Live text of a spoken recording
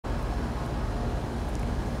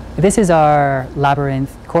This is our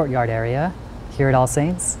labyrinth courtyard area here at All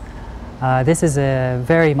Saints. This is a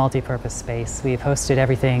very multi-purpose space. We've hosted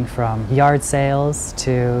everything from yard sales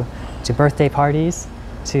to birthday parties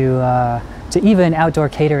to even outdoor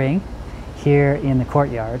catering here in the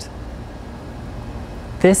courtyard.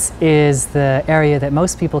 This is the area that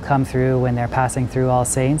most people come through when they're passing through All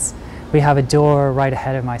Saints. We have a door right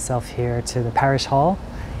ahead of myself here to the parish hall,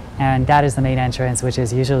 and that is the main entrance, which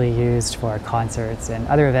is usually used for concerts and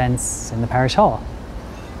other events in the parish hall.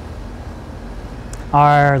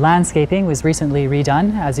 Our landscaping was recently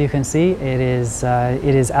redone. As you can see, it is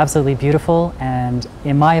absolutely beautiful, and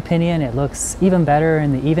in my opinion, it looks even better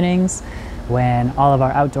in the evenings when all of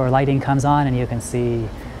our outdoor lighting comes on and you can see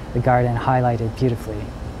the garden highlighted beautifully.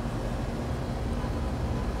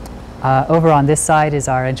 Over on this side is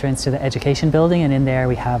our entrance to the education building, and in there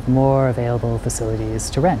we have more available facilities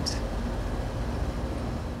to rent.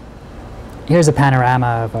 Here's a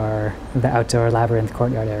panorama of the outdoor labyrinth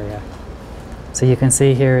courtyard area. So you can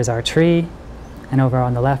see here is our tree, and over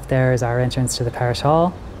on the left there is our entrance to the parish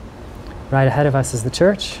hall. Right ahead of us is the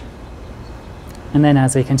church. And then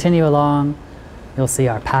as we continue along, you'll see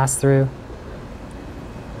our pass-through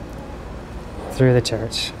through the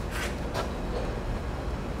church.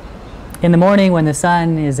 In the morning when the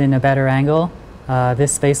sun is in a better angle,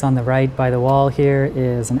 this space on the right by the wall here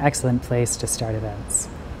is an excellent place to start events.